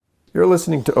You're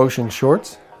listening to Ocean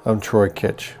Shorts. I'm Troy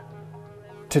Kitch.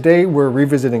 Today we're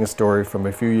revisiting a story from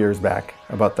a few years back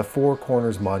about the Four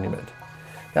Corners Monument.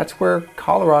 That's where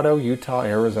Colorado, Utah,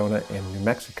 Arizona, and New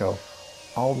Mexico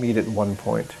all meet at one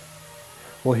point.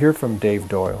 We'll hear from Dave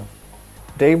Doyle.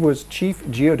 Dave was Chief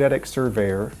Geodetic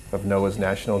Surveyor of NOAA's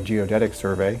National Geodetic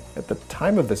Survey at the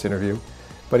time of this interview,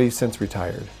 but he's since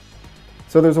retired.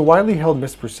 So there's a widely held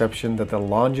misperception that the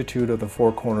longitude of the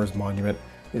Four Corners Monument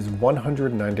is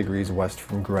 109 degrees west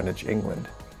from Greenwich, England.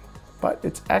 But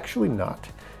it's actually not.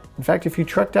 In fact, if you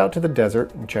trekked out to the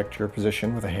desert and checked your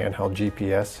position with a handheld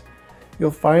GPS, you'll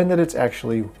find that it's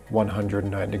actually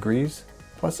 109 degrees,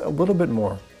 plus a little bit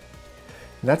more.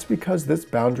 And that's because this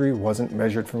boundary wasn't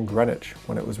measured from Greenwich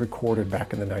when it was recorded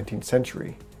back in the 19th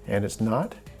century, and it's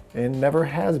not, and never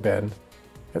has been,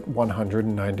 at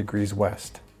 109 degrees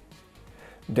west.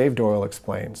 Dave Doyle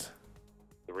explains.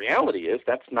 The reality is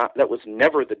that was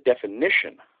never the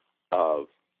definition of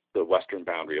the western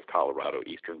boundary of Colorado,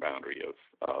 eastern boundary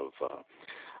of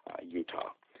Utah.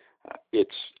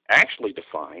 It's actually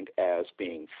defined as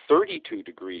being 32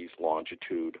 degrees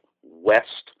longitude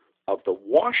west of the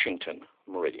Washington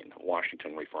meridian,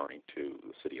 Washington referring to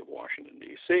the city of Washington,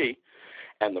 D.C.,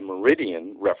 and the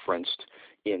meridian referenced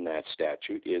in that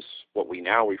statute is what we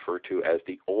now refer to as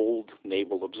the Old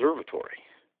Naval Observatory,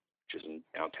 which is in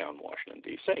downtown Washington,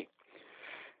 D.C.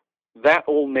 That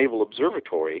Old Naval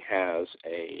Observatory has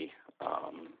a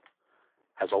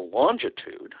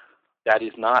longitude that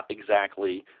is not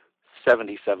exactly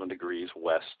 77 degrees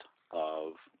west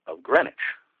of Greenwich.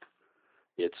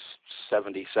 It's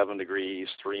 77 degrees,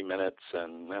 3 minutes,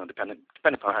 and depending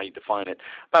upon how you define it,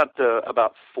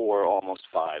 about 4, almost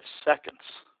 5 seconds.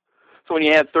 So when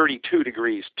you add 32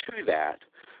 degrees to that,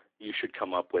 you should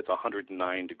come up with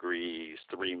 109 degrees,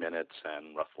 3 minutes,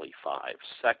 and roughly 5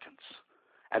 seconds.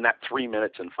 And that 3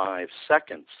 minutes and 5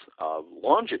 seconds of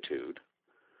longitude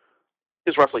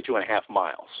is roughly 2.5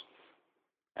 miles.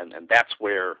 And that's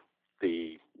where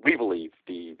we believe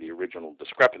the original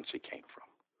discrepancy came from,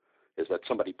 is that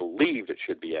somebody believed it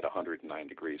should be at 109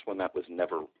 degrees when that was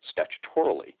never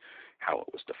statutorily how it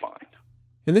was defined.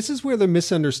 And this is where the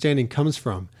misunderstanding comes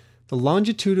from. The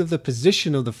longitude of the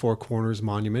position of the Four Corners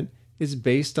Monument is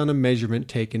based on a measurement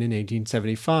taken in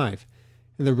 1875,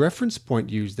 and the reference point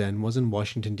used then was in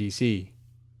Washington, D.C.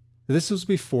 This was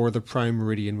before the prime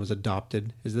meridian was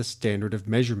adopted as the standard of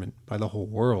measurement by the whole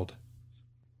world.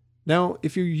 Now,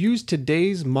 if you use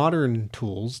today's modern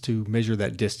tools to measure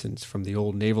that distance from the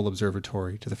Old Naval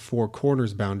Observatory to the Four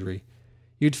Corners boundary,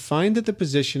 you'd find that the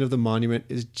position of the monument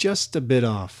is just a bit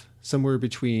off, somewhere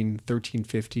between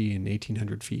 1,350 and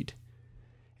 1,800 feet.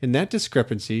 And that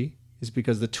discrepancy is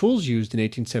because the tools used in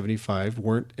 1875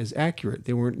 weren't as accurate.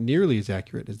 They weren't nearly as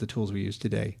accurate as the tools we use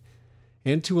today.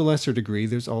 And to a lesser degree,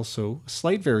 there's also a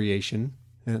slight variation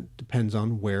that depends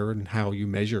on where and how you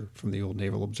measure from the Old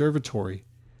Naval Observatory.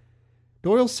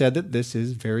 Doyle said that this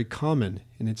is very common,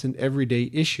 and it's an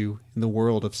everyday issue in the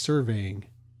world of surveying.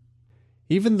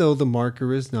 Even though the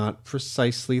marker is not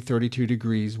precisely 32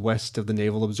 degrees west of the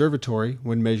Naval Observatory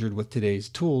when measured with today's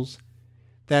tools,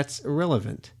 that's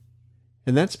irrelevant.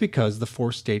 And that's because the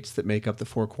 4 states that make up the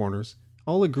Four Corners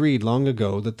all agreed long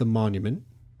ago that the monument,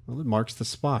 it marks the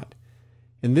spot.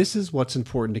 And this is what's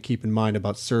important to keep in mind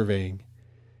about surveying.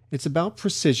 It's about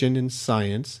precision in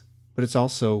science, but it's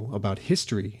also about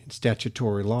history and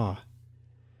statutory law.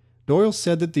 Doyle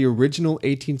said that the original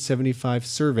 1875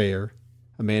 surveyor,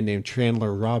 a man named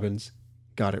Chandler Robbins,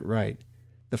 got it right.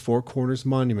 The Four Corners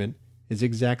Monument is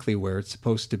exactly where it's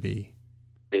supposed to be.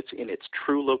 It's in its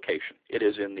true location. It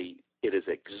is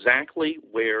exactly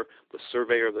where the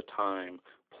surveyor of the time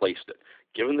placed it.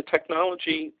 Given the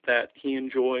technology that he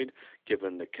enjoyed,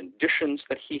 given the conditions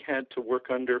that he had to work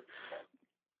under,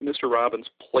 Mr. Robbins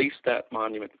placed that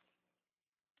monument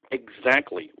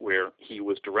exactly where he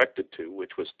was directed to,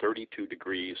 which was 32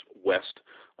 degrees west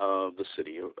of the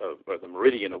city of the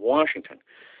meridian of Washington.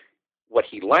 What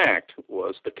he lacked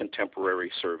was the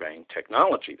contemporary surveying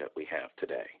technology that we have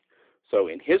today. So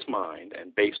in his mind,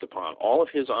 and based upon all of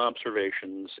his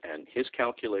observations and his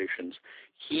calculations,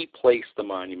 he placed the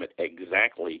monument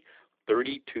exactly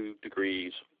 32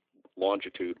 degrees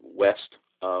longitude west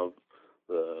of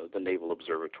the Naval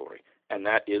Observatory. And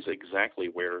that is exactly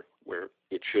where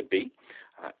it should be.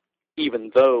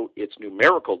 Even though its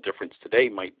numerical difference today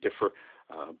might differ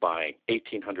by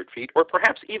 1,800 feet, or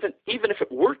perhaps even if it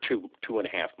were 2.5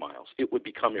 miles, it would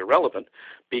become irrelevant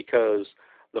because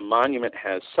the monument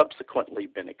has subsequently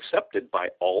been accepted by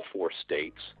all 4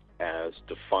 states as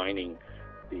defining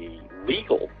the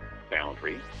legal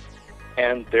boundary,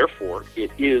 and therefore it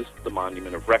is the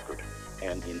monument of record.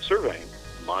 And in surveying,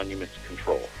 monuments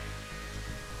control.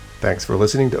 Thanks for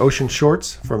listening to Ocean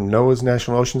Shorts from NOAA's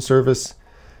National Ocean Service.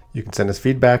 You can send us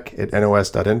feedback at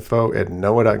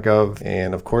nos.info@noaa.gov.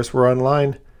 And of course, we're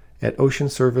online at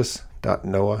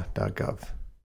oceanservice.noaa.gov.